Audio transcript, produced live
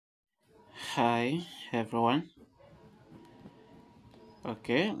Hi everyone.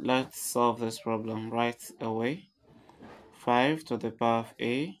 Okay, let's solve this problem right away. 5 to the power of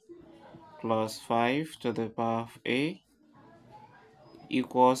a plus 5 to the power of a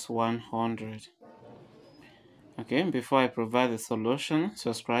equals 100. Okay, before I provide the solution,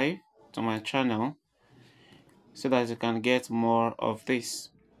 subscribe to my channel so that you can get more of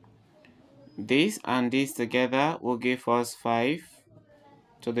this. This and this together will give us 5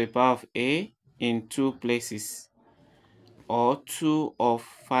 to the power of a in two places, or 2 of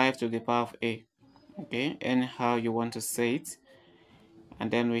 5 to the power of a. Okay, anyhow you want to say it.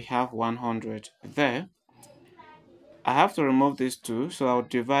 And then we have 100 there. I have to remove these 2, so I'll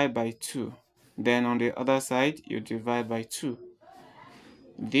divide by 2. Then on the other side, you divide by 2.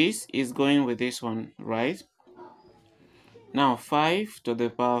 This is going with this one, right? Now 5 to the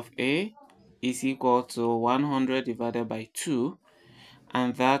power of a is equal to 100 divided by 2,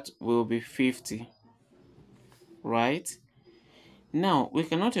 and that will be 50, right? Now we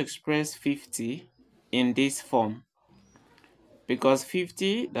cannot express 50 in this form, because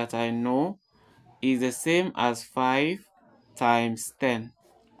 50 that I know is the same as 5 times 10,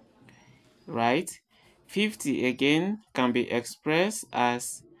 right? 50 again can be expressed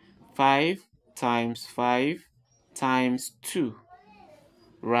as 5 times 5 times 2,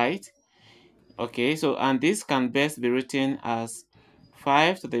 right? Okay, so and this can best be written as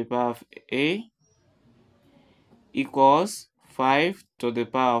 5 to the power of a equals 5 to the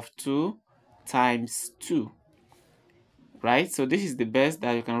power of 2 times 2, right? So this is the best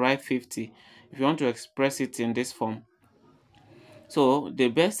that you can write 50 if you want to express it in this form. So the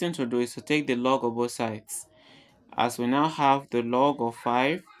best thing to do is to take the log of both sides, as we now have the log of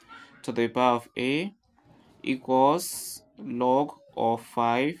 5 to the power of a equals log of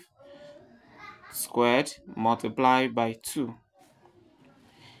 5 squared multiplied by 2.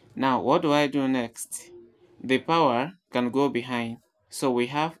 Now what do I do next? The power can go behind, so we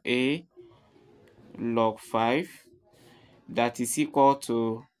have a log 5 that is equal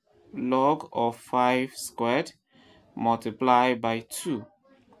to log of 5 squared multiplied by 2.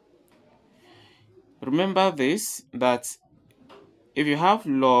 Remember this, that if you have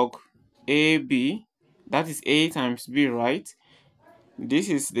log AB, that is a times b, right? This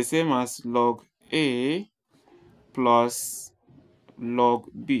is the same as log a plus log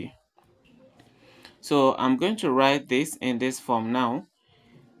b. So I'm going to write this in this form now.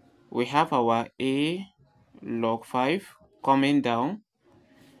 We have our a log 5 coming down,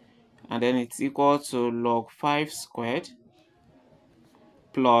 and then it's equal to log 5 squared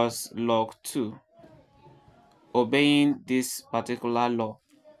plus log 2, obeying this particular law.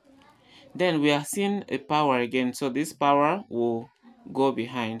 Then we are seeing a power again, so this power will go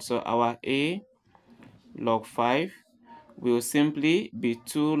behind. So our a log 5 will simply be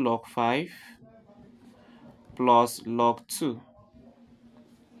 2 log 5 plus log 2.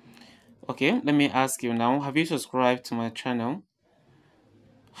 Okay, let me ask you now, have you subscribed to my channel?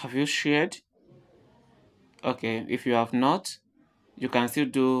 Have you shared? Okay, if you have not, you can still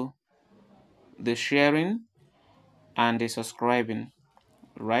do the sharing and the subscribing,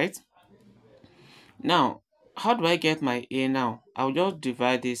 right? Now, how do I get my a now? I'll just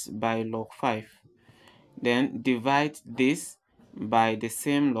divide this by log 5. Then divide this by the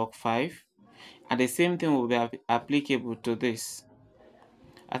same log 5. And the same thing will be applicable to this.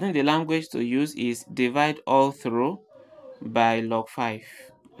 I think the language to use is divide all through by log 5.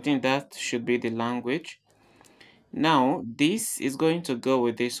 I think that should be the language. Now, this is going to go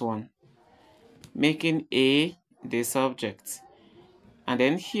with this one, making a the subject. And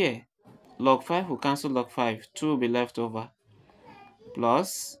then here, log 5 will cancel log 5. 2 will be left over.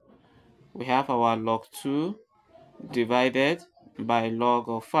 Plus, we have our log 2 divided by log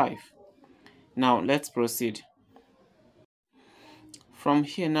of 5. Now, let's proceed. From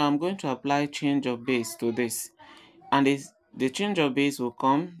here now, I'm going to apply change of base to this. And the change of base will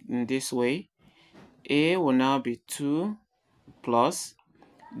come in this way. A will now be 2 plus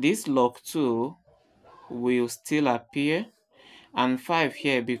this log 2 will still appear, and 5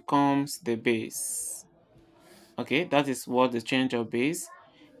 here becomes the base. Okay, that is what the change of base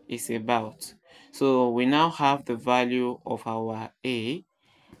is about. So we now have the value of our a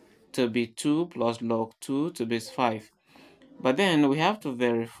to be 2 plus log 2 to base 5. But then we have to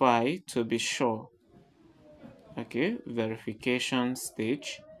verify to be sure. Okay, verification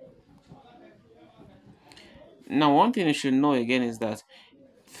stage. Now one thing you should know again is that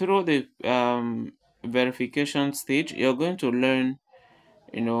through the verification stage, you're going to learn,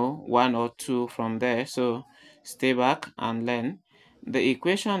 one or two from there. So stay back and learn. The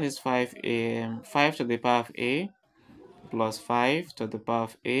equation is 5 to the power of a plus 5 to the power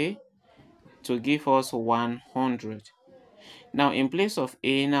of a to give us 100. Now in place of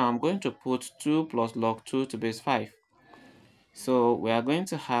a, now I'm going to put 2 plus log 2 to base 5. So we are going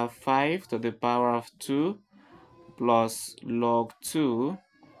to have 5 to the power of 2 plus log 2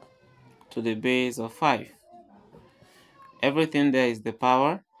 to the base of 5. Everything there is the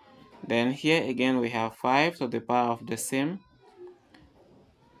power. Then here again we have 5 to the power of the same,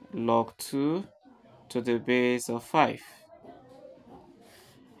 log 2 to the base of 5.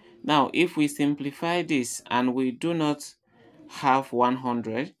 Now if we simplify this and we do not have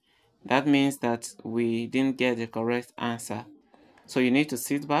 100, that means that we didn't get the correct answer. So you need to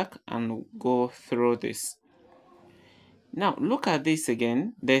sit back and go through this. Now look at this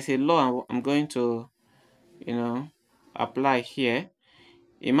again. There's a law I'm going to apply here.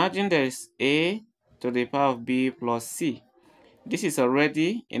 Imagine there's a to the power of b plus c. This is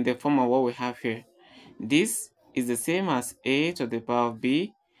already in the form of what we have here. This is the same as a to the power of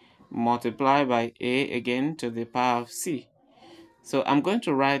b multiplied by a again to the power of c. So I'm going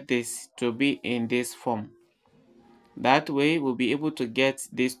to write this to be in this form. That way we'll be able to get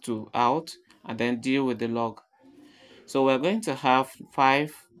these two out and then deal with the log. So we're going to have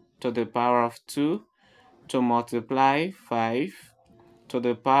 5 to the power of 2 to multiply 5 to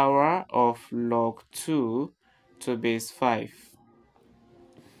the power of log 2 to base 5.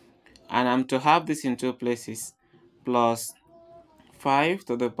 And I'm to have this in two places, plus 5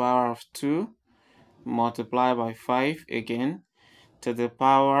 to the power of 2 multiplied by 5 again to the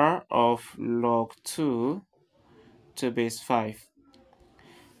power of log 2 to base 5.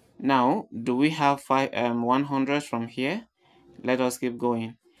 Now, do we have 100 from here? Let us keep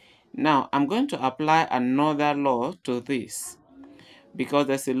going. Now, I'm going to apply another law to this, because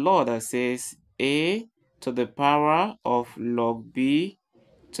there's a law that says a to the power of log b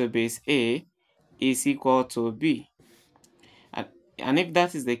to base a is equal to b. And if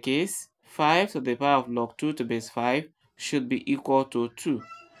that is the case, 5 to the power of log 2 to base 5 should be equal to 2.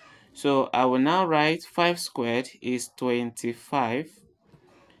 So I will now write 5 squared is 25.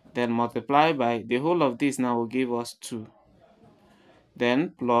 Then multiply by the whole of this now will give us 2.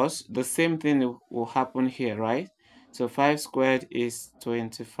 Then plus the same thing will happen here, right? So 5 squared is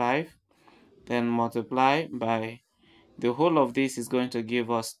 25. Then multiply by the whole of this is going to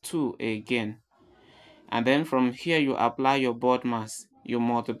give us 2 again. And then from here you apply your board mass. You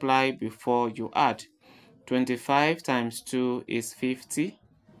multiply before you add. 25 times 2 is 50.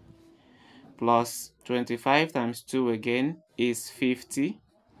 Plus 25 times 2 again is 50.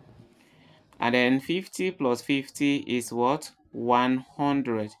 And then 50 plus 50 is what?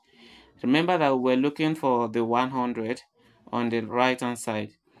 100. Remember that we're looking for the 100 on the right hand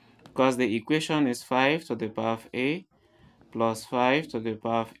side, because the equation is 5 to the power of a plus 5 to the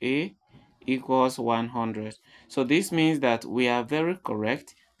power of a equals 100. So this means that we are very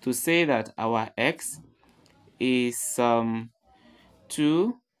correct to say that our x is 2,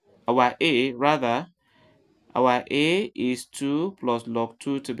 our a is 2 plus log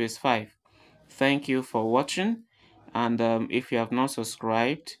 2 to base 5. Thank you for watching, and if you have not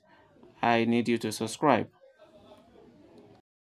subscribed, I need you to subscribe.